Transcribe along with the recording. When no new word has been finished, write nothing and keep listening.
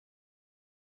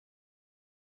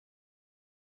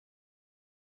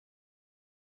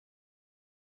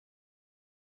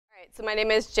Right, so my name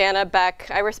is Jana Beck.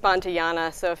 I respond to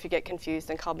Jana, so if you get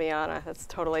confused and call me Jana, that's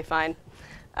totally fine.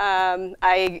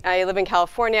 I live in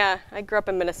California. I grew up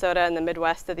in Minnesota in the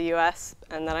Midwest of the US,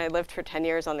 and then I lived for 10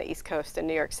 years on the East Coast in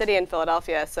New York City and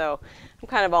Philadelphia, so I'm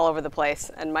kind of all over the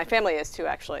place, and my family is too,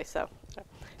 actually. So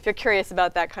if you're curious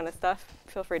about that kind of stuff,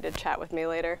 feel free to chat with me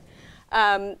later.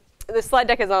 The slide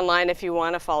deck is online if you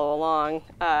want to follow along,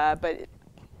 but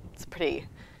it's a pretty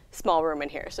small room in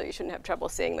here, so you shouldn't have trouble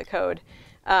seeing the code.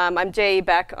 I'm J.E.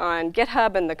 Beck on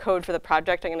GitHub, and the code for the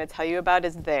project I'm going to tell you about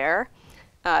is there.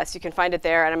 So you can find it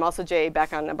there. And I'm also J.E.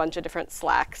 Beck on a bunch of different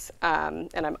Slacks. And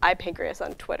I'm iPancreas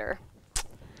on Twitter.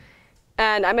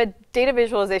 And I'm a data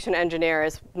visualization engineer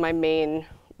is my main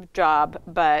job.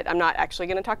 But I'm not actually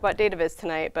going to talk about data viz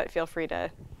tonight, but feel free to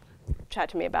chat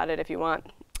to me about it if you want.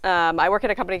 I work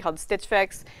at a company called Stitch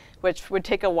Fix, which would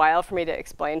take a while for me to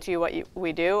explain to you what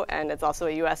we do. And it's also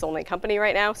a US-only company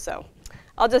right now. So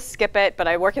I'll just skip it, but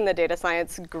I work in the data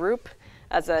science group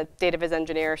as a data viz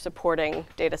engineer supporting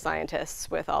data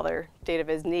scientists with all their data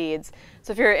viz needs.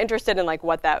 So if you're interested in like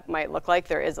what that might look like,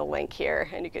 there is a link here,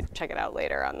 and you could check it out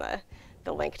later on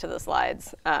the link to the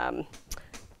slides.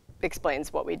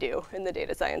 Explains what we do in the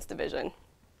data science division.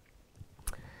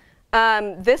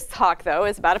 This talk, though,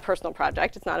 is about a personal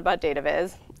project. It's not about data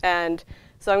viz. And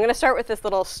so I'm going to start with this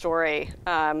little story,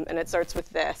 and it starts with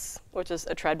this, which is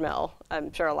a treadmill.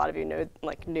 I'm sure a lot of you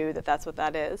knew that that's what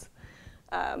that is,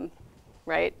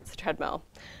 right? It's a treadmill.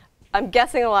 I'm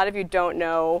guessing a lot of you don't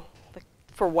know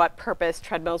for what purpose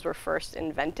treadmills were first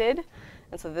invented.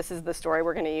 And so this is the story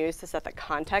we're going to use to set the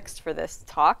context for this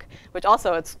talk, which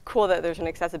also it's cool that there's an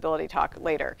accessibility talk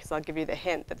later, because I'll give you the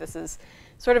hint that this is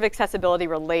sort of accessibility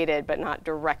related, but not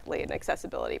directly an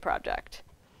accessibility project.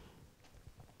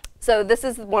 So this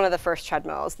is one of the first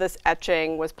treadmills. This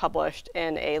etching was published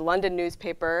in a London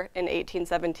newspaper in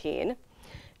 1817.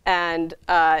 And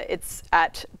it's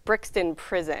at Brixton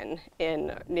Prison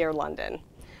near London.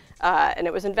 And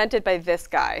it was invented by this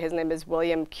guy. His name is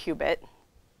William Cubitt.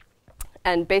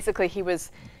 And basically, he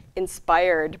was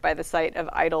inspired by the sight of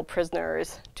idle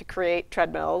prisoners to create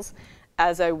treadmills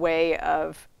as a way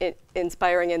of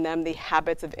inspiring in them the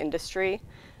habits of industry,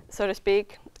 so to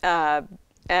speak.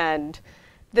 And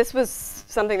this was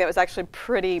something that was actually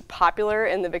pretty popular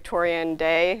in the Victorian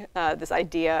day, this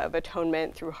idea of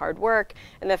atonement through hard work,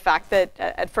 and the fact that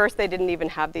at first they didn't even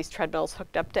have these treadmills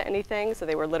hooked up to anything, so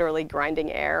they were literally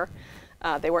grinding air.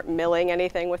 They weren't milling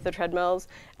anything with the treadmills,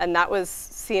 and that was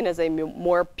seen as a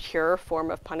more pure form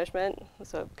of punishment,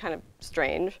 so kind of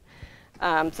strange.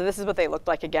 So this is what they looked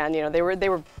like again. You know, they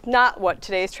were not what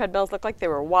today's treadmills look like. They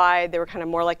were wide. They were kind of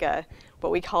more like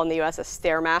what we call in the US a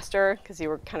stairmaster, because you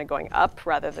were kind of going up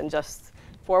rather than just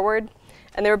forward.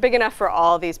 And they were big enough for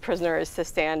all these prisoners to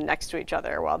stand next to each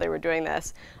other while they were doing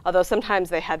this, although sometimes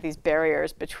they had these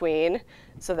barriers between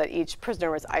so that each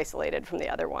prisoner was isolated from the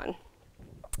other one.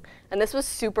 And this was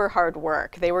super hard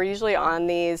work. They were usually on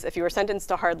these, if you were sentenced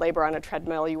to hard labor on a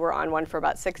treadmill, you were on one for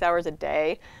about 6 hours a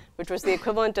day, which was the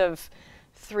equivalent of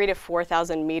 3,000 to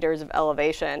 4,000 meters of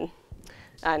elevation.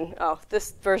 And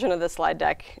this version of the slide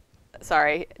deck,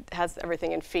 sorry, has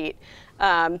everything in feet.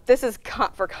 This is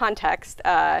for context.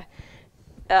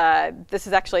 This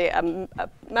is actually a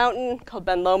mountain called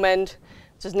Ben Lomond,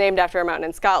 which is named after a mountain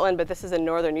in Scotland, but this is in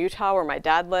northern Utah where my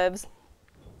dad lives.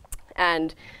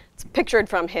 And it's pictured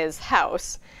from his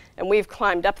house. And we've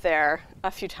climbed up there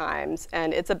a few times,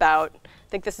 and it's about, I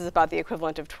think this is about the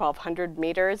equivalent of 1,200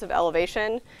 meters of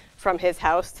elevation from his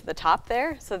house to the top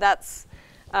there. So that's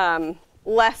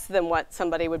less than what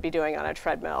somebody would be doing on a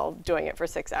treadmill, doing it for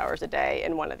 6 hours a day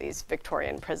in one of these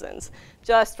Victorian prisons,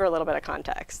 just for a little bit of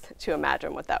context to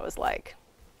imagine what that was like.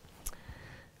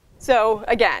 So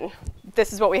again,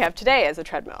 this is what we have today as a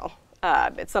treadmill.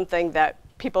 It's something that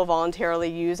people voluntarily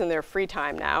use in their free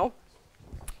time now.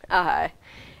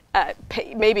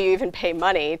 Maybe even pay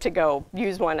money to go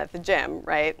use one at the gym,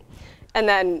 right? And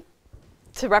then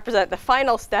to represent the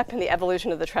final step in the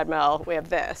evolution of the treadmill, we have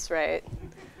this, right?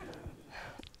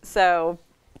 So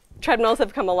treadmills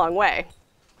have come a long way.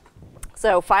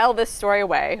 So file this story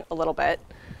away a little bit.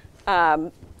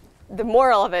 The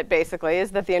moral of it, basically,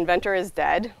 is that the inventor is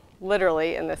dead,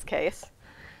 literally in this case.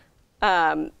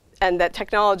 And that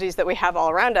technologies that we have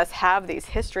all around us have these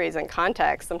histories and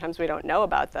contexts. Sometimes we don't know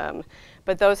about them,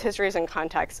 but those histories and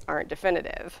contexts aren't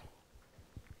definitive.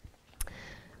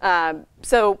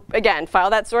 So again,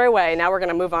 file that story away. Now we're going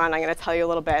to move on. I'm going to tell you a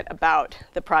little bit about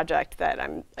the project that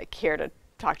I'm here to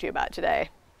talk to you about today.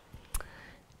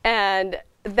 And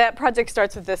that project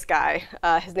starts with this guy.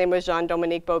 His name was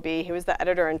Jean-Dominique Bauby. He was the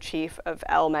editor-in-chief of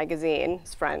Elle magazine.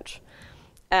 It's French.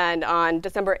 And on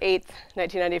December 8th,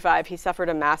 1995, he suffered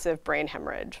a massive brain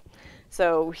hemorrhage.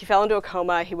 So he fell into a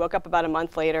coma. He woke up about a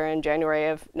month later in January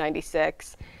of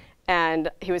 96, and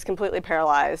he was completely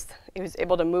paralyzed. He was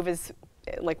able to move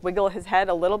wiggle his head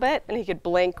a little bit, and he could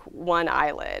blink one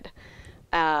eyelid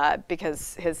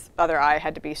because his other eye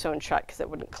had to be sewn shut because it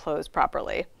wouldn't close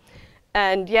properly.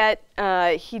 And yet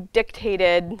he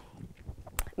dictated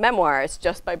memoirs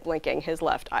just by blinking his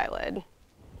left eyelid.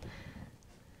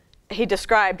 He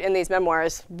described in these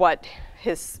memoirs what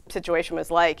his situation was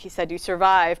like. He said, "You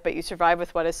survive, but you survive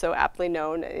with what is so aptly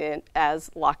known as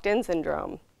locked-in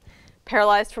syndrome.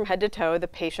 Paralyzed from head to toe, the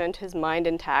patient, his mind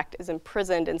intact, is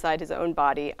imprisoned inside his own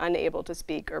body, unable to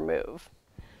speak or move.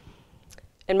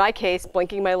 In my case,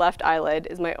 blinking my left eyelid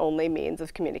is my only means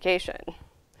of communication."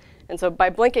 And so by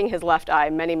blinking his left eye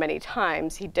many, many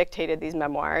times, he dictated these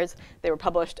memoirs. They were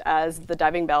published as The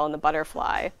Diving Bell and the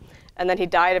Butterfly. And then he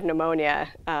died of pneumonia,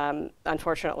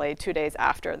 unfortunately, 2 days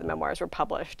after the memoirs were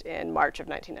published in March of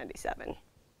 1997.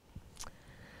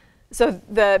 So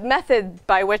the method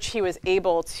by which he was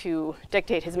able to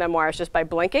dictate his memoirs just by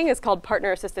blinking is called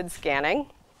partner-assisted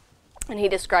scanning. And he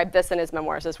described this in his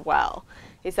memoirs as well.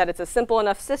 He said, "It's a simple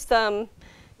enough system.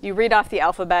 You read off the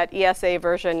alphabet, ESA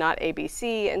version, not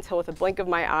ABC, until with a blink of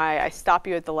my eye, I stop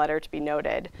you at the letter to be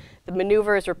noted. The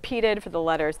maneuver is repeated for the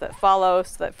letters that follow,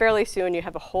 so that fairly soon you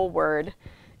have a whole word,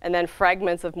 and then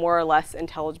fragments of more or less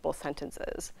intelligible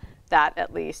sentences. That,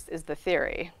 at least, is the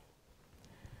theory.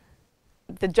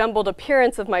 The jumbled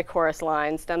appearance of my chorus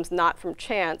line stems not from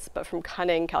chance, but from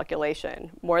cunning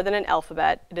calculation. More than an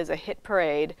alphabet, it is a hit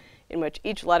parade in which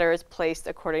each letter is placed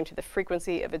according to the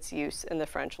frequency of its use in the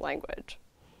French language."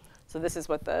 So this is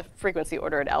what the frequency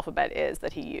ordered alphabet is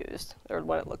that he used, or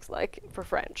what it looks like for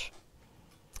French.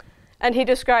 And he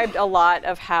described a lot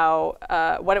of how,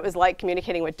 what it was like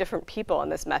communicating with different people in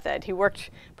this method. He worked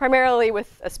primarily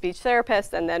with a speech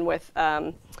therapist and then with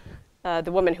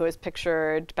the woman who is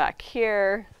pictured back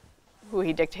here, who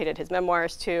he dictated his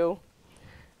memoirs to.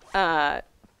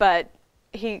 But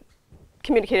he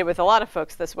communicated with a lot of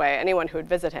folks this way, anyone who would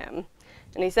visit him.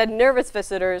 And he said, "Nervous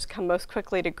visitors come most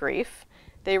quickly to grief.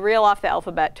 They reel off the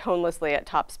alphabet tonelessly at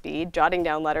top speed, jotting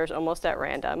down letters almost at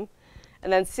random.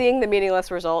 And then seeing the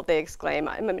meaningless result, they exclaim,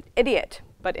 'I'm an idiot.'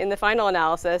 But in the final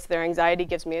analysis, their anxiety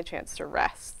gives me a chance to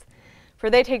rest.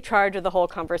 For they take charge of the whole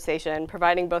conversation,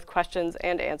 providing both questions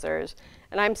and answers,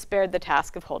 and I'm spared the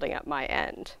task of holding up my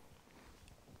end.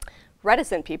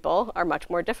 Reticent people are much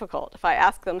more difficult. If I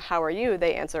ask them, 'How are you?'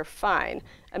 they answer, 'Fine,'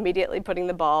 immediately putting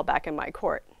the ball back in my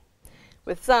court.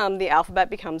 With some, the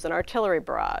alphabet becomes an artillery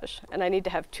barrage, and I need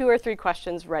to have 2 or 3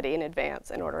 questions ready in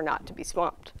advance in order not to be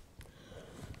swamped."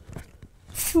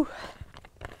 Whew.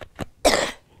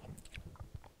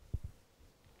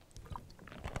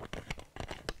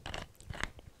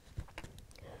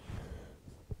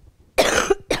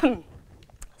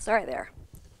 Sorry there.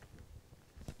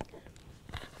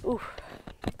 Ooh.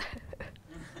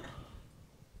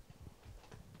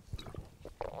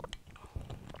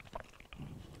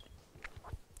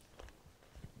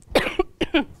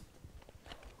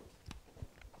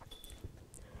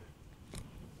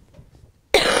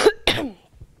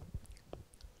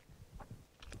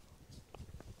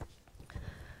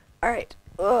 All right.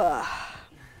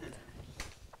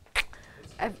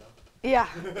 Yeah.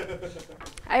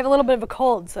 I have a little bit of a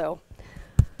cold, so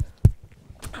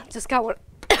just got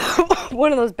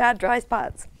one of those bad dry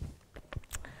spots.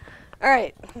 All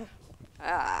right. Would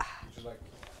you like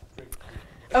drink?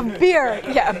 A beer.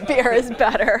 Yeah, beer is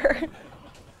better.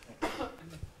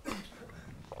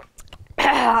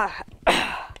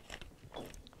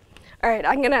 All right,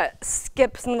 I'm going to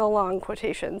skip some of the long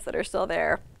quotations that are still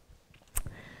there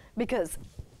because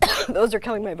those are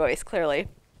killing my voice, clearly.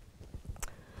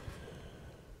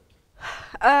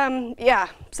 Yeah,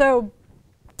 so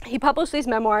he published these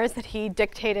memoirs that he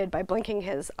dictated by blinking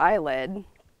his eyelid.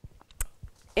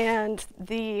 And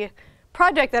the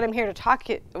project that I'm here to talk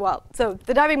so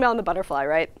The Diving Bell and the Butterfly,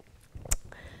 right?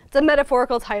 It's a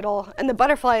metaphorical title, and the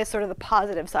butterfly is sort of the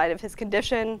positive side of his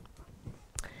condition.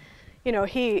 You know,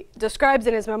 he describes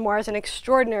in his memoirs an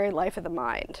extraordinary life of the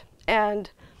mind.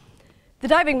 And the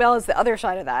diving bell is the other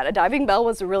side of that. A diving bell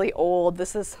was really old.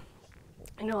 This is,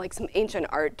 you know, like some ancient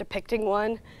art depicting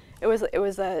one. It was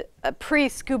a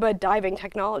pre-scuba diving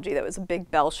technology that was a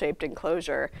big bell-shaped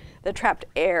enclosure that trapped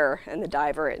air and the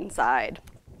diver inside.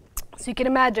 So you can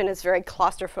imagine it's very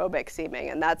claustrophobic seeming,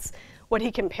 and that's what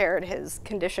he compared his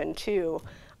condition to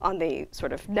on the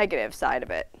sort of negative side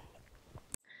of it.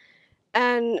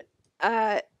 And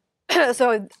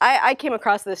so I came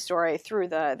across this story through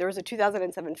there was a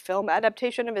 2007 film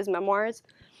adaptation of his memoirs.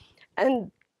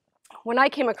 And when I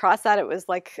came across that, it was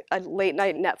like a late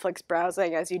night Netflix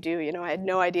browsing, as you do. You know, I had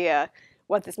no idea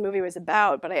what this movie was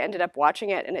about, but I ended up watching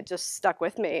it, and it just stuck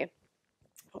with me.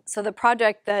 So the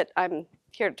project that I'm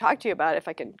here to talk to you about, if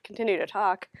I can continue to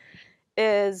talk,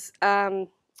 is a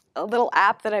little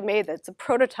app that I made that's a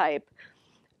prototype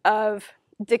of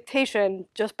dictation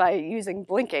just by using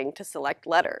blinking to select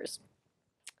letters.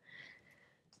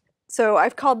 So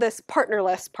I've called this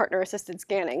partnerless partner-assisted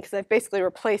scanning because I've basically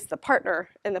replaced the partner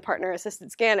in the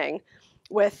partner-assisted scanning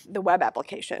with the web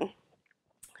application.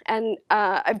 And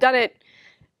I've done it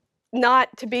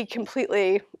not to be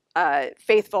completely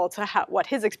faithful to what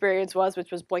his experience was, which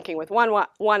was blinking with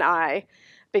one eye,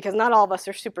 because not all of us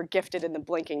are super gifted in the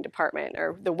blinking department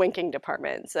or the winking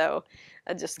department. So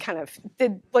I just kind of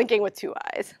did blinking with 2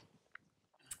 eyes.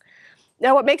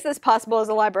 Now, what makes this possible is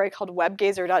a library called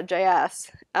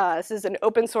webgazer.js. This is an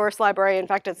open source library. In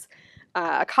fact, it's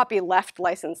a copyleft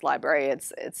license library.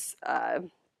 It's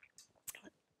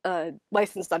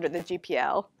licensed under the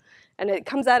GPL. And it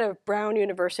comes out of Brown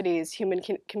University's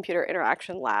Human-Computer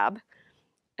Interaction Lab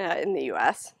in the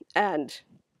US. And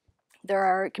there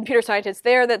are computer scientists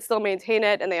there that still maintain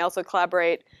it, and they also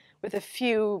collaborate with a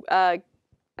few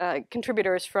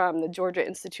contributors from the Georgia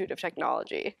Institute of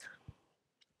Technology.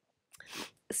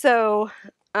 So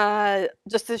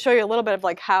just to show you a little bit of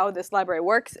like how this library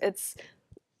works, it's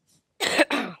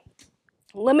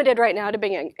limited right now to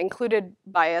being included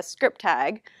by a script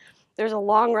tag. There's a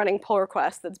long-running pull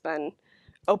request that's been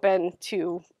open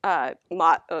to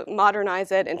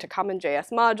modernize it into common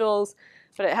JS modules,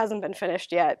 but it hasn't been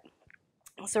finished yet.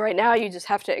 So right now you just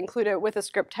have to include it with a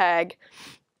script tag.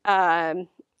 And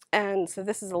so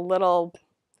this is a little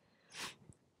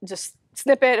just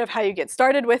snippet of how you get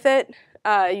started with it.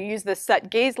 You use the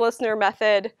setGazeListener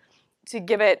method to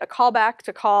give it a callback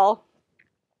to call.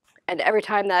 And every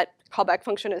time that callback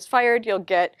function is fired, you'll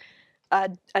get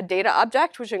a data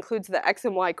object, which includes the x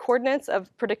and y coordinates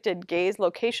of predicted gaze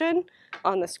location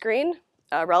on the screen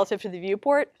relative to the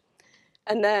viewport,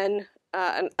 and then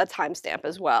a timestamp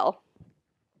as well.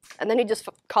 And then you just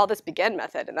call this begin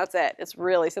method, and that's it. It's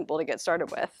really simple to get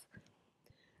started with.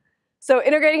 So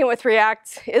integrating it with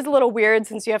React is a little weird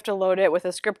since you have to load it with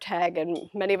a script tag, and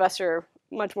many of us are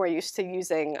much more used to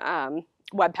using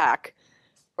Webpack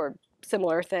or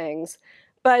similar things.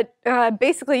 But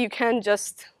basically, you can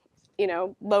just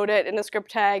load it in a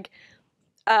script tag.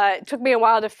 It took me a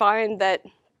while to find that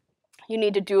you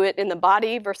need to do it in the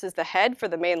body versus the head for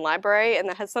the main library, and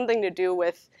that has something to do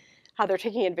with how they're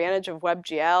taking advantage of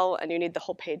WebGL, and you need the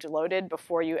whole page loaded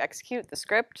before you execute the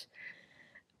script.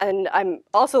 And I'm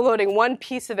also loading one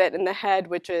piece of it in the head,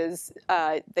 which is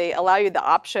they allow you the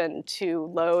option to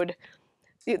load.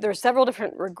 There's several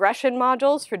different regression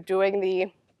modules for doing the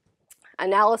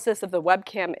analysis of the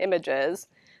webcam images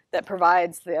that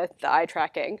provides the eye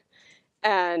tracking.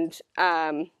 And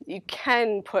you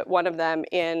can put one of them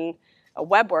in a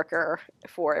web worker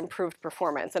for improved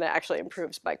performance, and it actually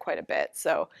improves by quite a bit.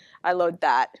 So I load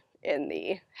that in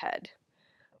the head.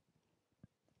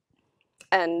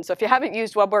 And so if you haven't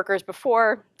used web workers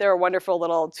before, they're a wonderful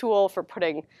little tool for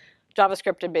putting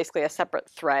JavaScript in basically a separate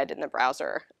thread in the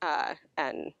browser,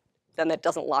 and then that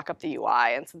doesn't lock up the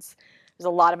UI. And since there's a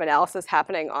lot of analysis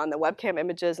happening on the webcam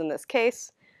images in this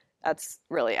case, that's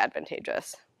really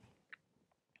advantageous.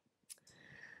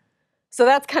 So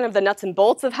that's kind of the nuts and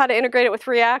bolts of how to integrate it with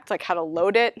React, like how to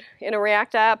load it in a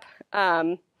React app.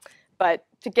 But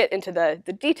to get into the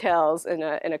details in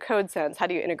a code sense, how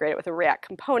do you integrate it with a React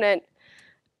component?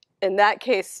 In that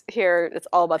case here, it's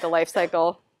all about the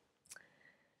lifecycle.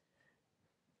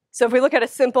 So if we look at a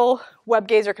simple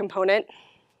WebGazer component,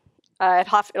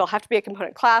 it'll have to be a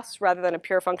component class rather than a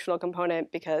pure functional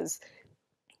component because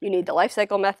you need the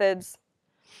lifecycle methods.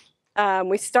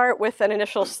 We start with an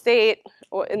initial state.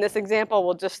 In this example,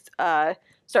 we'll just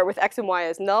start with x and y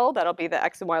as null. That'll be the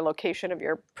x and y location of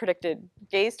your predicted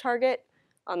gaze target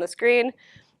on the screen.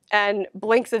 And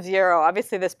blinks of 0.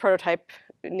 Obviously, this prototype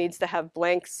needs to have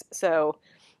blinks. So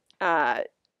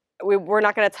we're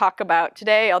not going to talk about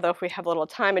today, although if we have a little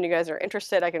time and you guys are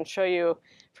interested, I can show you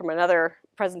from another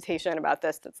presentation about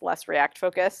this that's less React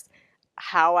focused,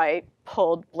 how I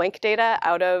pulled blink data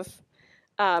out of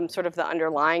sort of the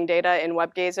underlying data in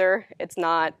WebGazer. It's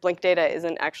not, blink data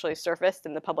isn't actually surfaced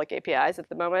in the public APIs at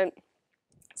the moment.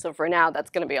 So for now, that's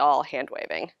going to be all hand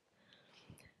waving.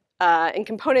 In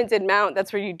component did mount,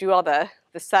 that's where you do all the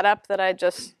setup that I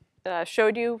just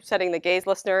showed you, setting the gaze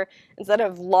listener. Instead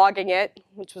of logging it,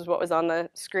 which was what was on the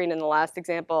screen in the last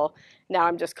example, now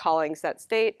I'm just calling set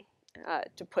state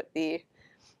to put the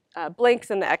blinks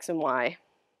in the x and y.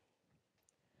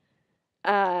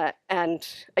 And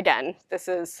again, this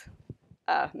is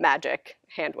magic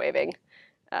hand waving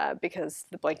because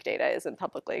the blink data isn't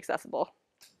publicly accessible.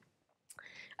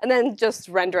 And then just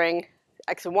rendering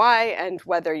X and Y and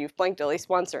whether you've blinked at least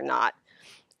once or not.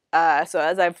 So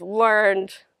as I've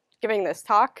learned giving this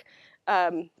talk,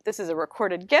 this is a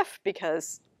recorded GIF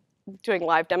because doing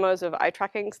live demos of eye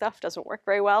tracking stuff doesn't work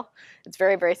very well. It's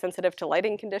very, very sensitive to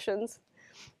lighting conditions.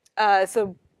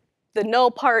 So the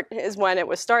null part is when it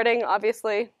was starting,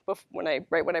 obviously,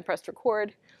 right when I pressed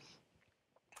record,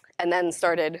 and then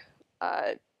started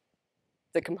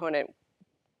the component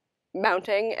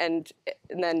mounting, and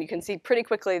then you can see pretty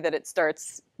quickly that it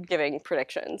starts giving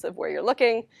predictions of where you're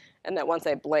looking, and that once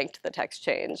I blinked, the text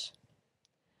changed.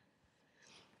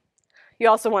 You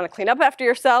also want to clean up after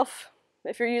yourself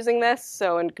if you're using this,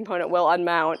 so a component will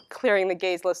unmount, clearing the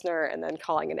gaze listener, and then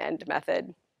calling an end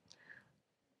method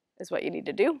is what you need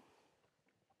to do.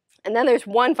 And then there's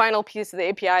one final piece of the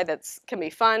API that can be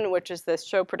fun, which is this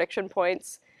show prediction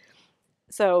points.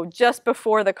 So just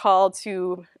before the call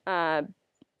to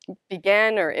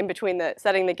begin, or in between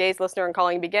setting the gaze listener and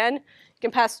calling begin, you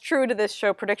can pass true to this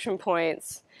show prediction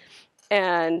points,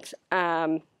 and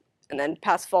then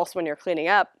pass false when you're cleaning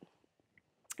up.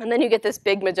 And then you get this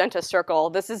big magenta circle.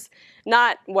 This is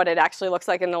not what it actually looks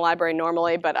like in the library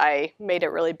normally, but I made it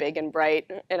really big and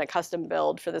bright in a custom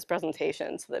build for this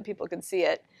presentation so that people could see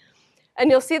it.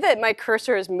 And you'll see that my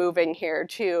cursor is moving here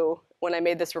too when I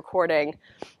made this recording.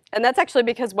 And that's actually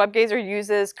because WebGazer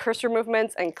uses cursor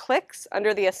movements and clicks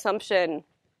under the assumption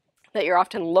that you're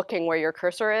often looking where your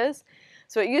cursor is.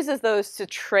 So it uses those to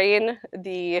train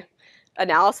the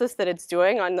analysis that it's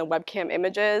doing on the webcam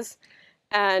images.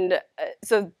 And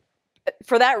so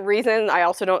for that reason, I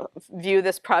also don't view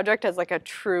this project as like a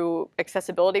true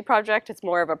accessibility project. It's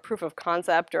more of a proof of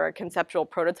concept or a conceptual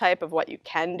prototype of what you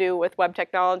can do with web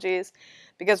technologies.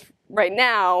 Because right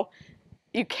now,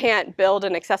 you can't build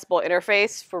an accessible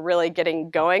interface for really getting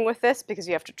going with this because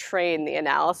you have to train the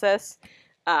analysis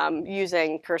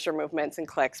using cursor movements and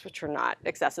clicks, which are not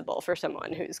accessible for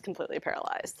someone who's completely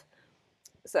paralyzed.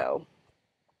 So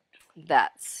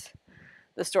that's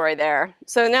the story there.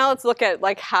 So now let's look at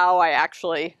like how I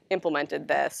actually implemented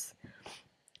this.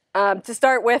 To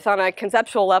start with, on a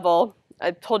conceptual level,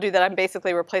 I told you that I'm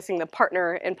basically replacing the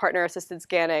partner in partner-assisted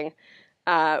scanning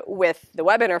with the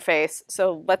web interface.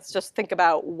 So let's just think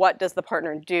about what does the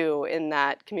partner do in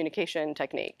that communication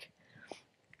technique.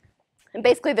 And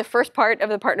basically, the first part of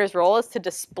the partner's role is to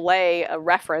display a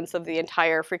reference of the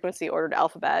entire frequency ordered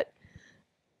alphabet,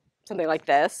 something like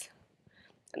this.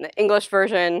 And the English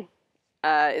version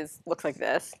looks like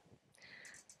this.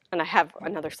 And I have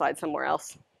another slide somewhere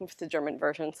else. It's the German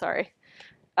version, sorry.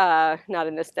 Not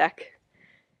in this deck.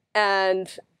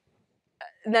 And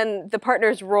then the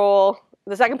partner's role,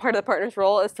 the second part of the partner's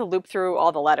role is to loop through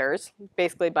all the letters,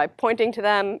 basically by pointing to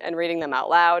them and reading them out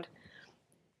loud.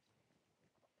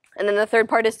 And then the third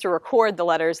part is to record the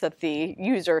letters that the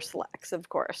user selects, of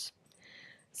course.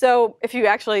 So if you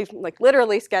actually like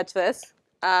literally sketch this,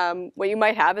 what you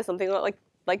might have is something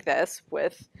like this,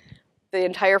 with the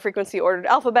entire frequency ordered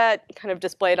alphabet kind of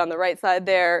displayed on the right side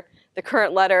there, the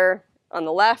current letter on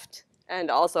the left,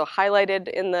 and also highlighted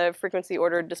in the frequency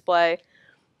ordered display.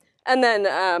 And then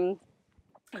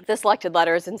the selected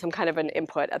letters and some kind of an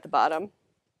input at the bottom.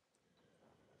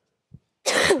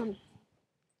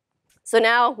 So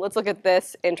now let's look at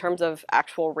this in terms of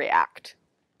actual React.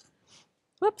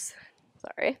 Whoops,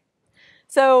 sorry.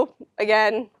 So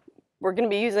again, we're going to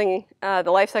be using the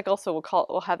lifecycle, so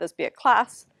we'll have this be a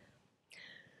class.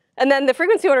 And then the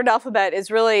frequency ordered alphabet is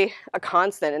really a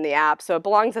constant in the app, so it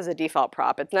belongs as a default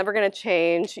prop. It's never going to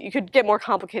change. You could get more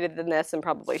complicated than this, and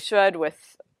probably should,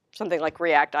 with something like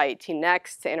React I18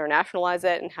 Next to internationalize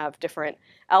it and have different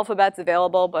alphabets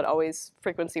available, but always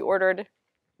frequency ordered.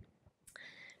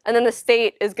 And then the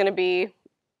state is going to be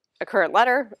a current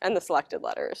letter and the selected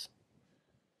letters.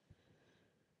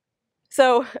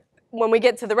 So when we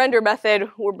get to the render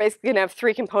method, we're basically going to have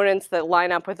three components that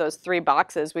line up with those three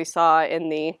boxes we saw in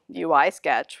the UI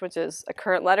sketch, which is a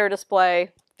current letter display,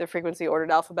 the frequency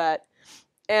ordered alphabet,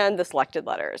 and the selected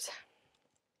letters.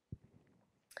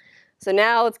 So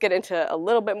now let's get into a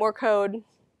little bit more code.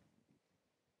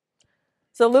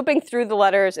 So looping through the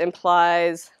letters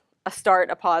implies a start,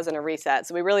 a pause, and a reset.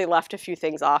 So we really left a few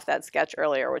things off that sketch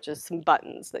earlier, which is some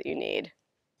buttons that you need.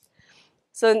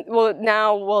 So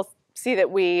now we'll see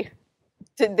that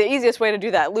the easiest way to do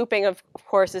that looping, of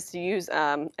course, is to use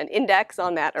an index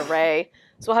on that array.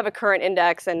 So we'll have a current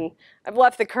index, and I've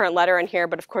left the current letter in here,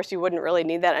 but of course you wouldn't really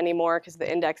need that anymore because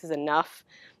the index is enough.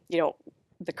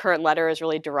 The current letter is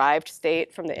really derived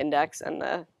state from the index and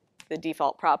the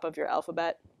default prop of your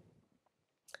alphabet.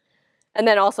 And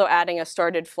then also adding a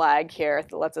started flag here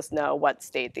that lets us know what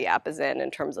state the app is in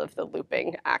terms of the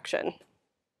looping action.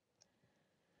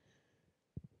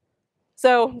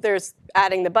 So there's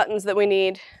adding the buttons that we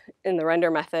need in the render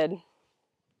method.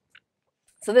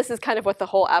 So this is kind of what the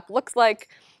whole app looks like.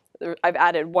 I've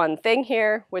added one thing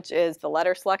here, which is the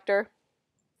letter selector.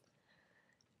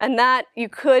 And that you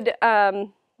could,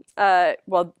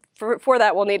 well, for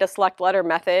that we'll need a select letter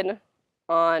method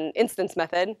on instance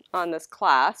method on this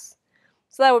class.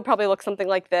 So that would probably look something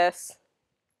like this,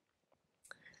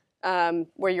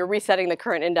 where you're resetting the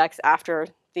current index after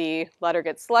the letter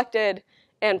gets selected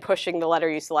and pushing the letter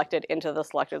you selected into the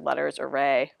selected letters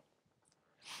array.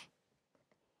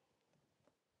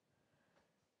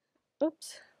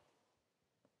 Oops.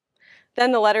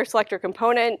 Then the letter selector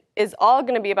component is all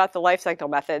going to be about the lifecycle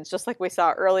methods, just like we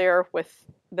saw earlier with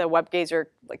the WebGazer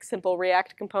like simple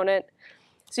React component.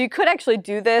 So you could actually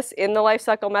do this in the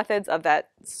lifecycle methods of that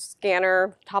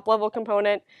scanner top-level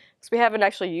component, because we haven't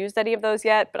actually used any of those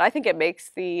yet. But I think it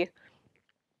makes the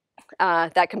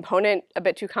that component a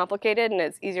bit too complicated, and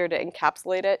it's easier to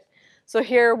encapsulate it. So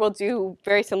here we'll do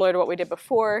very similar to what we did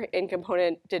before in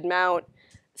component did mount,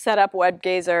 set up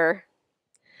WebGazer.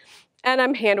 And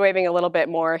I'm hand waving a little bit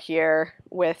more here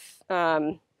with,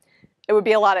 it would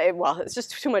be a lot of, well, it's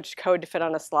just too much code to fit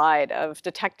on a slide of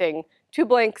detecting 2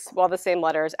 blinks while the same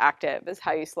letter is active is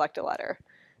how you select a letter.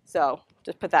 So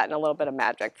just put that in a little bit of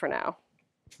magic for now.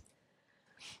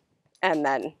 And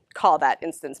then call that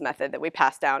instance method that we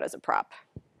pass down as a prop.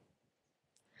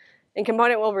 In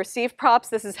component we'll receive props.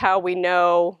 This is how we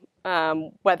know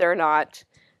whether or not,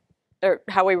 or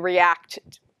how we react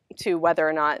to whether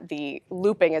or not the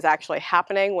looping is actually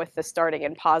happening with the starting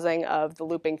and pausing of the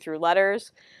looping through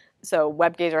letters. So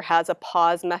WebGazer has a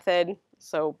pause method,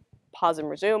 so pause and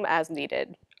resume as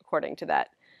needed according to that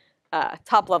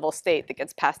top-level state that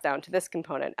gets passed down to this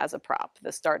component as a prop,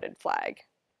 the started flag.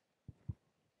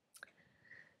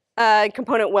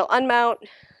 Component will unmount.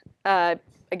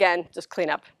 Again, just clean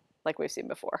up like we've seen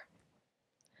before.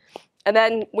 And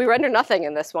then we render nothing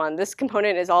in this one. This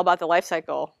component is all about the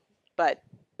lifecycle, but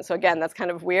so again, that's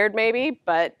kind of weird maybe,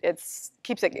 but it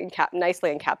keeps it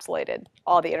nicely encapsulated.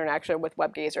 All the interaction with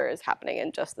WebGazer is happening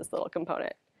in just this little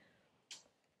component.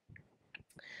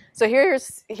 So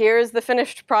here's the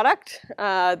finished product,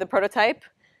 the prototype,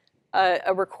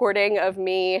 a recording of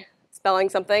me spelling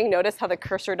something. Notice how the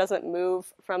cursor doesn't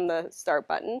move from the start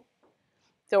button.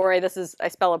 Don't worry, I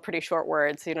spell a pretty short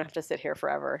word, so you don't have to sit here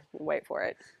forever and wait for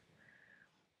it.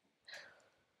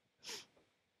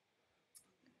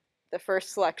 The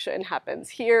first selection happens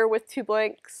here with 2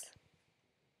 blinks,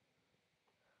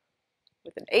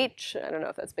 with an H. I don't know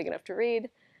if that's big enough to read.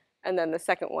 And then the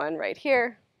second one right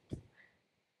here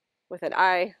with an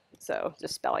I, so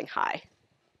just spelling hi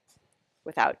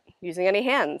without using any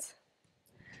hands.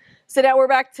 So now we're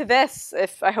back to this.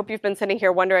 I hope you've been sitting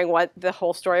here wondering what the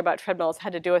whole story about treadmills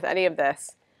had to do with any of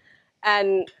this.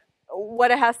 And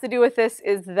what it has to do with this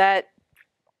is that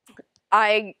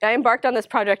I embarked on this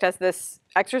project as this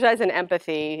exercise in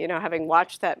empathy, you know, having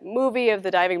watched that movie of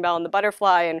the diving bell and the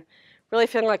butterfly and really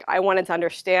feeling like I wanted to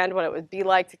understand what it would be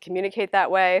like to communicate that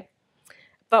way.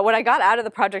 But what I got out of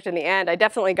the project in the end, I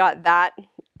definitely got that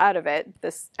out of it,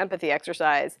 this empathy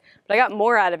exercise. But I got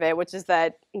more out of it, which is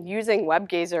that using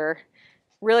WebGazer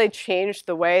really changed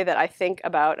the way that I think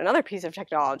about another piece of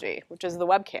technology, which is the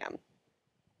webcam.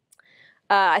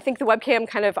 I think the webcam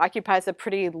kind of occupies a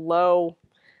pretty low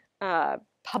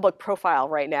public profile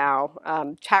right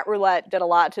now. Chat roulette did a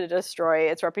lot to destroy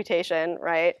its reputation,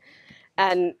 right?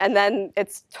 And then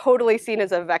it's totally seen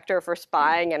as a vector for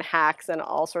spying and hacks and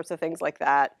all sorts of things like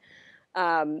that.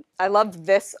 I love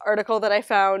this article that I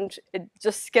found. It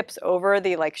just skips over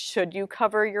the like, should you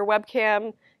cover your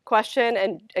webcam question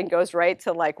and goes right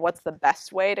to like, what's the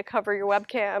best way to cover your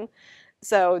webcam?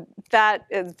 So that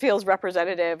feels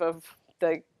representative of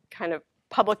the kind of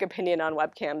public opinion on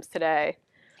webcams today.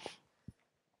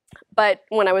 But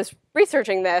when I was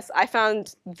researching this, I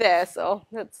found this. Oh,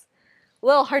 that's a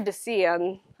little hard to see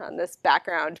on this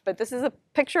background, but this is a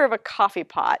picture of a coffee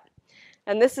pot.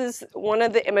 And this is one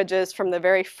of the images from the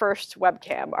very first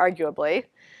webcam, arguably,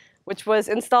 which was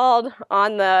installed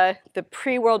on the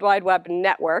pre-World Wide Web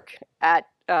network at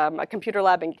a computer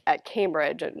lab at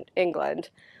Cambridge in England.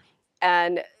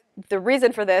 And the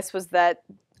reason for this was that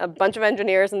a bunch of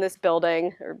engineers in this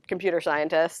building, or computer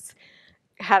scientists,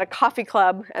 had a coffee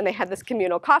club, and they had this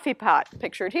communal coffee pot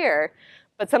pictured here.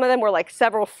 But some of them were like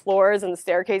several floors and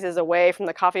staircases away from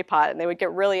the coffee pot, and they would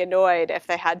get really annoyed if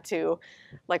they had to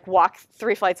like walk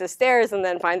 3 flights of stairs and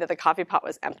then find that the coffee pot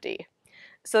was empty.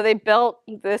 So they built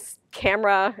this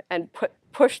camera and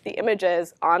pushed the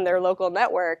images on their local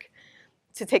network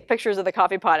to take pictures of the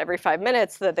coffee pot every 5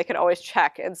 minutes so that they could always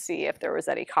check and see if there was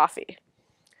any coffee.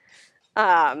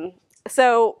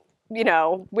 So, you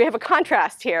know, we have a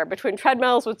contrast here between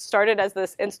treadmills, which started as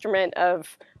this instrument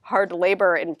of hard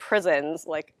labor in prisons,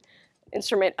 like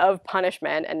instrument of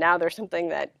punishment, and now they're something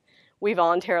that we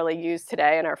voluntarily use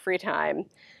today in our free time.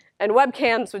 And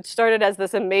webcams, which started as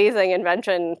this amazing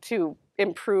invention to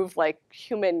improve like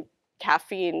human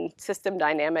caffeine system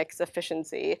dynamics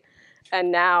efficiency,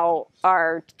 and now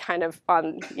are kind of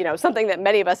on, you know, something that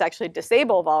many of us actually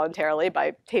disable voluntarily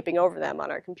by taping over them on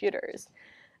our computers.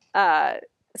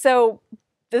 So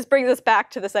this brings us back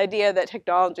to this idea that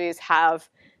technologies have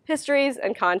histories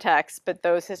and contexts, but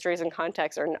those histories and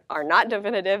contexts are not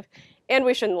definitive, and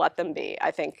we shouldn't let them be.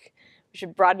 I think we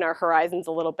should broaden our horizons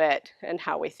a little bit and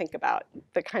how we think about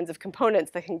the kinds of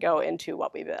components that can go into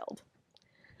what we build.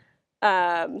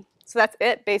 So that's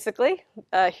it, basically.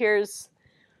 Here's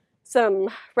some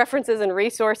references and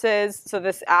resources. So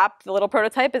this app, the little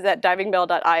prototype, is at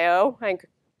divingbell.io. I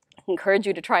encourage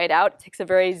you to try it out. It takes a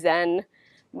very Zen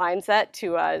mindset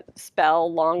to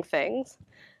spell long things.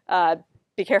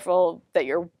 Be careful that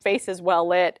your face is well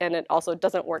lit, and it also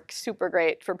doesn't work super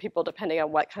great for people depending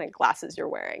on what kind of glasses you're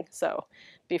wearing. So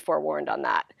be forewarned on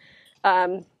that.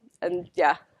 And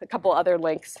yeah, a couple other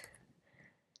links.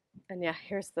 And yeah,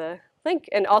 here's the link.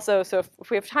 And also, so if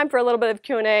we have time for a little bit of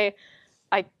Q&A,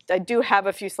 I do have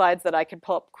a few slides that I could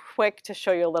pull up quick to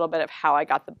show you a little bit of how I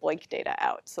got the blink data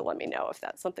out. So let me know if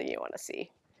that's something you want to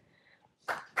see.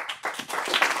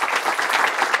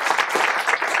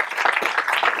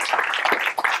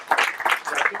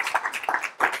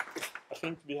 I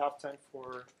think we have time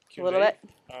for Q&A. A little bit.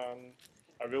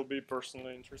 I will be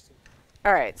personally interested.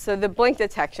 All right, so the blink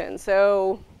detection.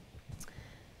 So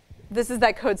this is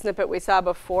that code snippet we saw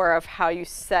before of how you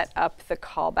set up the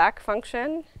callback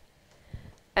function.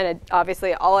 And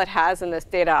obviously, all it has in this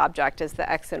data object is the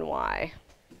x and y.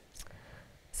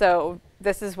 So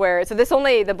this is where, so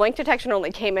the blink detection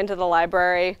only came into the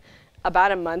library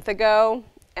about a month ago.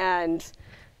 And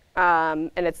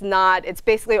it's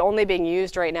basically only being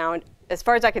used right now, and as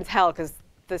far as I can tell, because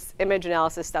this image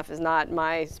analysis stuff is not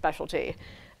my specialty,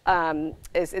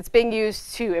 it's being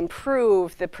used to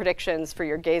improve the predictions for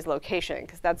your gaze location,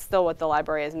 because that's still what the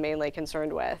library is mainly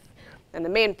concerned with. And the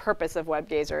main purpose of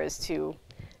WebGazer is to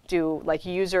do like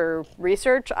user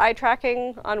research eye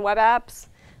tracking on web apps.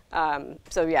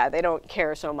 So yeah, they don't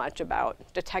care so much about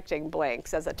detecting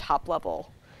blinks as a top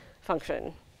level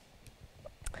function.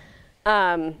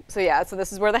 So yeah, so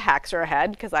this is where the hacks are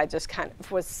ahead, because I just kind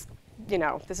of was, you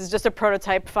know, this is just a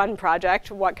prototype fun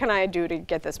project. What can I do to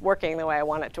get this working the way I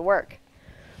want it to work?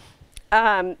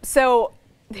 So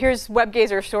here's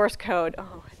WebGazer source code.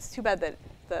 Oh, it's too bad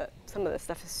that some of this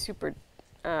stuff is super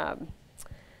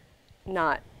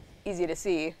not easy to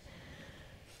see.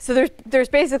 So there's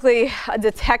basically a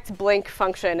detect blink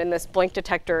function in this blink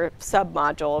detector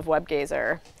submodule of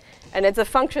WebGazer. And it's a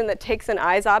function that takes an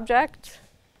eyes object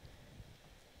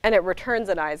and it returns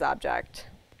an eyes object.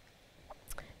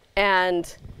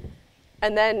 And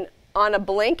then on a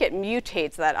blink, it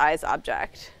mutates that eyes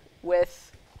object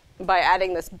by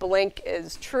adding this blink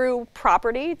is true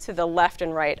property to the left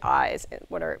and right eyes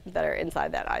that are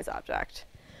inside that eyes object.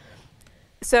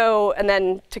 So, and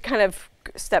then to kind of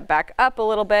step back up a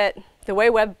little bit, the way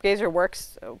WebGazer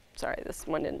works, oh, sorry, this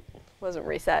one wasn't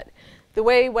reset. The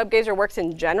way WebGazer works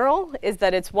in general is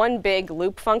that it's one big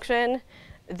loop function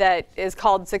that is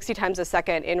called 60 times a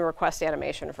second in request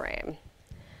animation frame.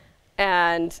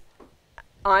 And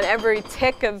on every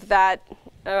tick of that,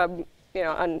 you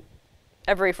know, on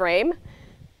every frame,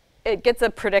 it gets a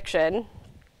prediction,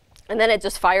 and then it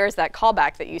just fires that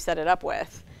callback that you set it up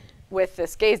with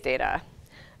this gaze data.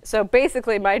 So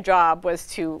basically, my job was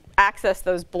to access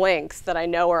those blinks that I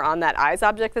know are on that eyes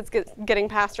object that's getting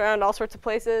passed around all sorts of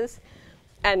places,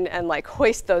 and like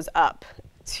hoist those up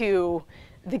to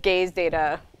the gaze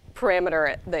data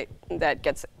parameter that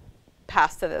gets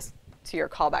passed to your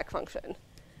callback function.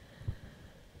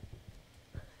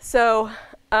 So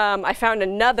I found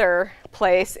another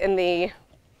place in the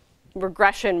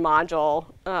regression module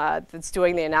that's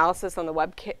doing the analysis on the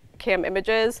webcam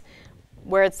images,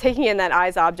 where it's taking in that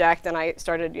eyes object, and I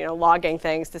started, you know, logging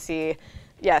things to see,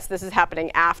 yes, this is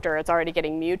happening after it's already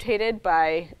getting mutated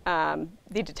by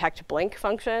the detect blink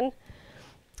function.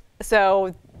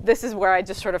 So this is where I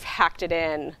just sort of hacked it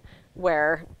in,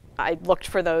 where I looked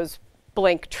for those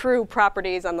blink true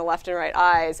properties on the left and right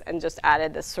eyes and just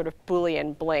added this sort of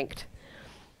Boolean blinked.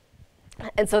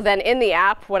 And so then in the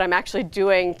app, what I'm actually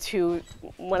doing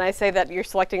when I say that you're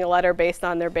selecting a letter based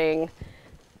on there being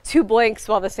two blinks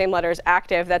while the same letter is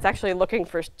active, that's actually looking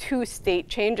for two state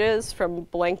changes from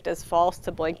blinked as false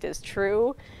to blinked as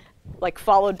true, like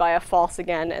followed by a false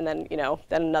again, and then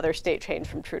then another state change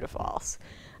from true to false.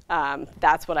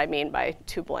 That's what I mean by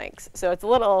two blinks. So it's a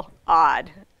little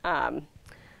odd,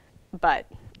 but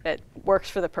it works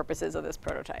for the purposes of this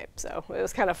prototype. So it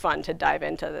was kind of fun to dive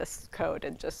into this code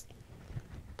and just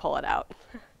pull it out,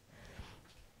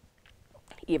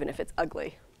 even if it's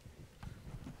ugly.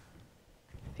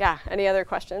 Yeah, any other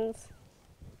questions?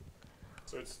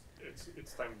 So it's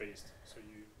time-based. So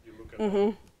you look at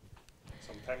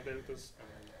some time deltas and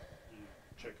then you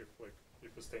check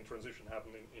if a state transition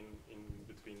happened in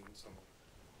between some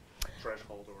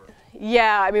threshold or.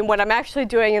 Yeah, I mean, what I'm actually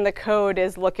doing in the code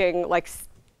is looking like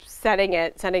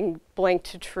setting blink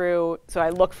to true. So I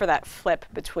look for that flip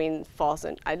between false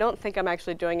and. I don't think I'm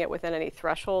actually doing it within any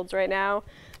thresholds right now.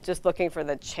 Just looking for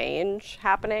the change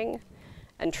happening.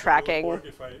 And tracking. Will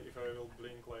it work if I will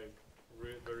blink like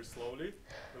very slowly?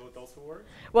 Will it also work?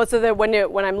 Well, so that when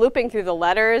I'm looping through the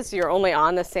letters, you're only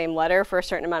on the same letter for a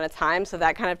certain amount of time. So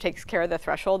that kind of takes care of the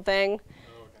threshold thing,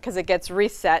 because it gets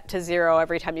reset to 0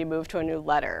 every time you move to a new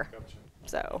letter. Gotcha.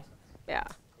 So, yeah.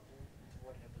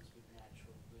 What happens with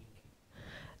natural blinking?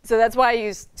 So that's why I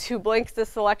use 2 blinks to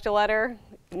select a letter.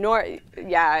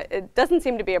 It doesn't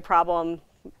seem to be a problem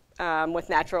with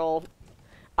natural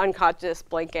unconscious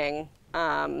blinking.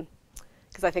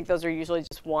 Because I think those are usually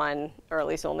just one, or at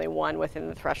least only one, within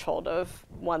the threshold of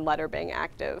one letter being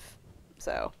active.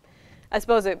 So I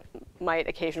suppose it might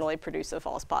occasionally produce a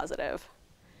false positive.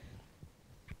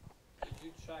 Did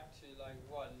you track to like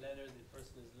what letter the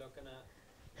person is looking at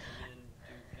and then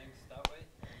do blinks that way?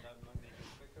 And that might make it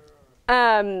quicker?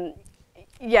 Or?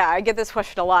 Yeah, I get this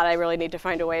question a lot. I really need to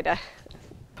find a way to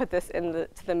put this to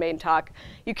the main talk.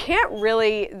 You can't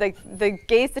really, the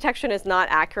gaze detection is not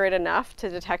accurate enough to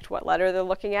detect what letter they're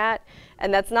looking at.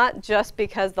 And that's not just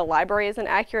because the library isn't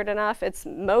accurate enough. It's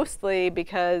mostly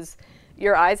because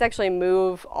your eyes actually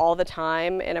move all the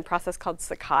time in a process called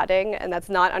saccading, and that's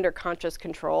not under conscious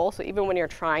control. So even when you're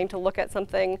trying to look at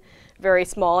something very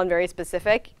small and very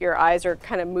specific, your eyes are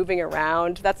kind of moving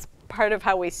around. That's part of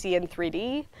how we see in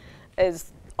 3D,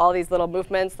 is all these little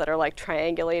movements that are like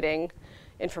triangulating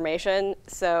information.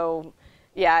 So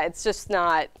yeah, it's just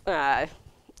not,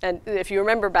 and if you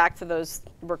remember back to those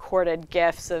recorded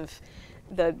GIFs of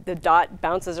the dot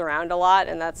bounces around a lot,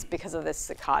 and that's because of this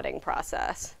saccading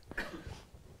process. Can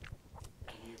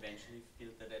you eventually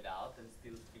filter that out and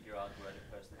still figure out where the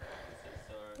person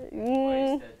focuses,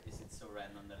 or is it so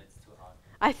random that it's too hard?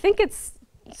 I think it's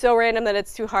so random that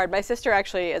it's too hard. My sister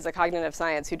actually is a cognitive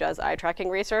science who does eye tracking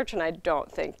research, and I don't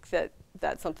think that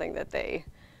that's something that they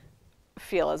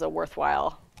feel as a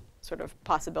worthwhile sort of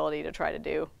possibility to try to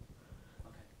do.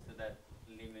 Okay, so that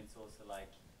limits also like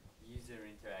user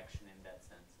interaction in that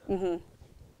sense. So.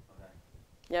 Okay.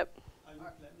 Yep.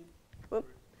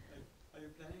 Are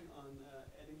you planning on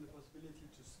adding the possibility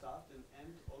to start and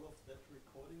end all of that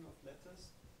recording of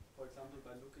letters? For example,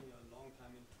 by looking a long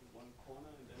time into one corner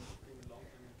and then looking a long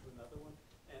time into another one?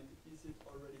 And is it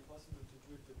already possible to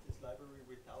do it with this library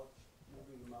without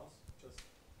moving the mouse? Just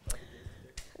by the gaze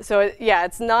detection? So yeah,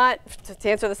 it's not, to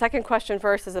answer the second question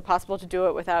first, is it possible to do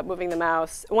it without moving the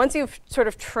mouse? Once you've sort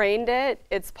of trained it,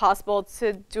 it's possible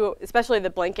to do it, especially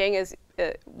the blinking,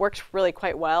 it works really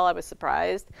quite well. I was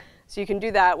surprised. So you can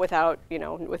do that without,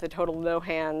 with a total no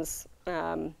hands,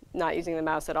 not using the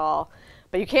mouse at all.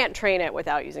 But you can't train it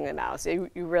without using the mouse.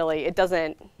 It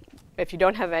doesn't, if you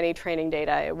don't have any training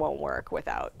data, it won't work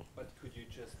without. But could you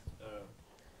just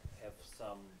have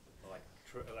some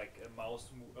like a mouse,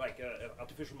 like an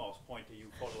artificial mouse pointer you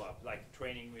follow up, like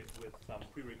training with some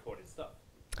pre-recorded stuff?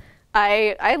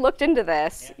 I looked into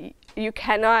this. Yeah. You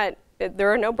cannot,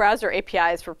 there are no browser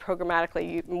APIs for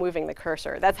programmatically moving the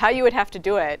cursor. That's how you would have to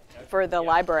do it for the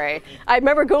library. I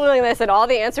remember Googling this, and all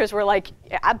the answers were like,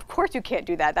 of course you can't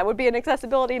do that. That would be an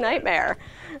accessibility nightmare.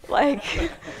 Like,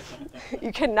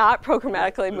 you cannot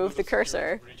programmatically move the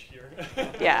cursor.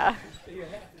 Yeah. You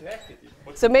have to hack it.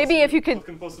 So maybe if you could. What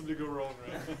can possibly go wrong,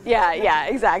 right? Yeah,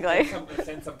 exactly.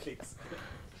 Send some clicks.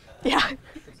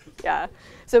 Yeah.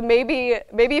 So maybe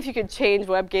if you could change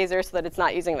WebGazer so that it's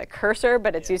not using the cursor,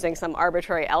 but it's using some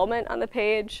arbitrary element on the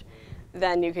page,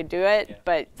 then you could do it. Yeah.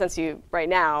 But since right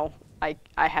now, I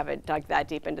haven't dug that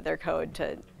deep into their code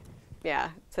to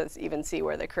even see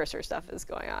where the cursor stuff is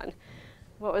going on.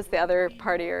 What was the other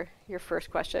part of your first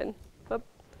question? Whoop.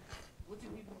 Would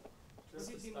it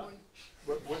be more?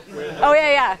 Oh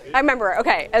yeah, I remember.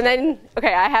 Okay, and then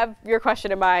I have your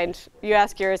question in mind. You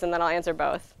ask yours, and then I'll answer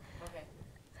both. Okay.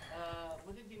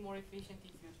 Would it be more efficient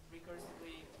if you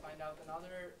recursively find out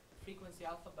another frequency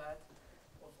alphabet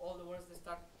of all the words that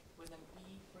start with an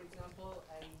E, for example,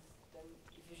 and then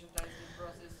efficientize the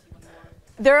process even more?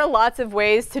 There are lots of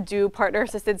ways to do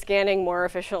partner-assisted scanning more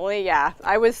efficiently. Yeah,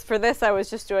 for this, I was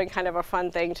just doing kind of a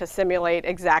fun thing to simulate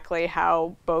exactly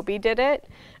how Bobby did it.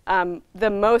 The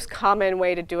most common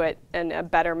way to do it, and a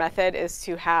better method, is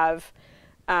to have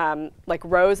like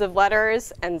rows of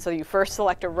letters, and so you first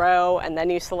select a row, and then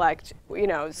you select,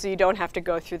 so you don't have to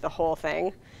go through the whole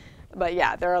thing. But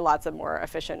yeah, there are lots of more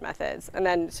efficient methods. And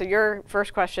then, so your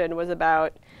first question was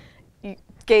about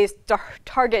gaze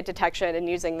target detection and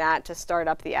using that to start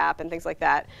up the app and things like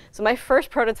that. So my first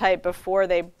prototype before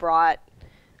they brought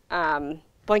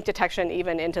blink detection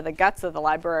even into the guts of the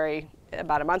library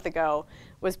about a month ago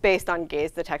was based on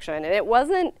gaze detection. And it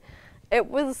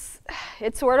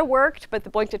sort of worked, but the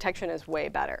blink detection is way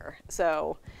better.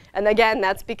 So, and again,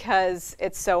 that's because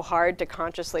it's so hard to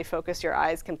consciously focus your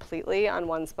eyes completely on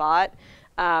one spot.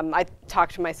 I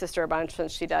talked to my sister a bunch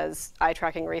since she does eye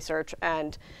tracking research,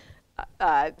 and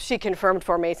she confirmed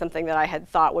for me something that I had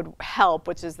thought would help,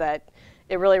 which is that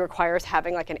it really requires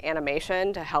having like an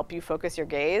animation to help you focus your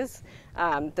gaze.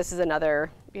 This is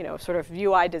another, sort of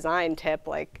UI design tip.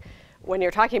 Like when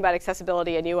you're talking about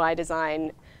accessibility and UI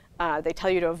design, they tell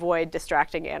you to avoid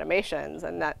distracting animations,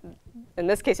 and that, in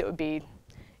this case, it would be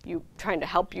you trying to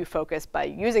help you focus by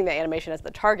using the animation as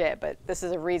the target. But this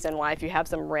is a reason why if you have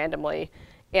some randomly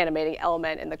animating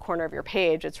element in the corner of your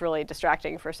page, it's really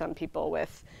distracting for some people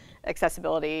with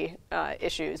accessibility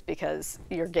issues, because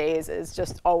your gaze is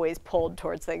just always pulled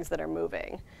towards things that are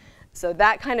moving. So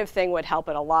that kind of thing would help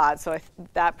it a lot. So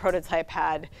that prototype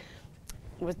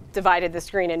divided the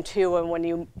screen in two, and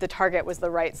when the target was the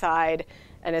right side,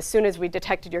 and as soon as we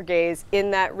detected your gaze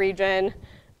in that region,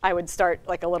 I would start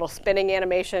like a little spinning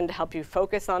animation to help you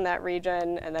focus on that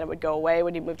region, and then it would go away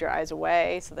when you moved your eyes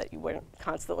away, so that you weren't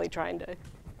constantly trying to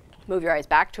move your eyes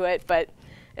back to it. But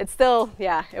it's still,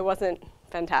 yeah, it wasn't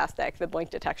fantastic. The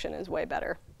blink detection is way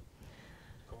better.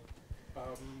 Cool.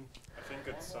 I think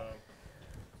it's...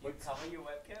 You cover your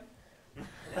webcam?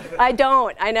 I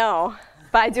don't, I know.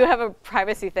 But I do have a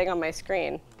privacy thing on my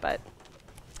screen. But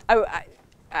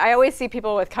I always see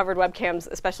people with covered webcams,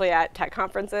 especially at tech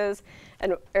conferences,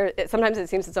 and sometimes it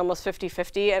seems it's almost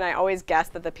 50-50, and I always guess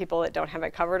that the people that don't have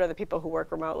it covered are the people who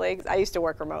work remotely. 'Cause I used to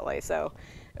work remotely, so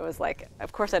it was like,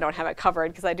 of course I don't have it covered,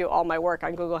 because I do all my work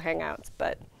on Google Hangouts.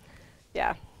 But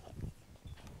yeah.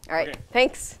 All right, Okay.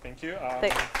 thanks. Thank you.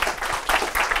 Thanks.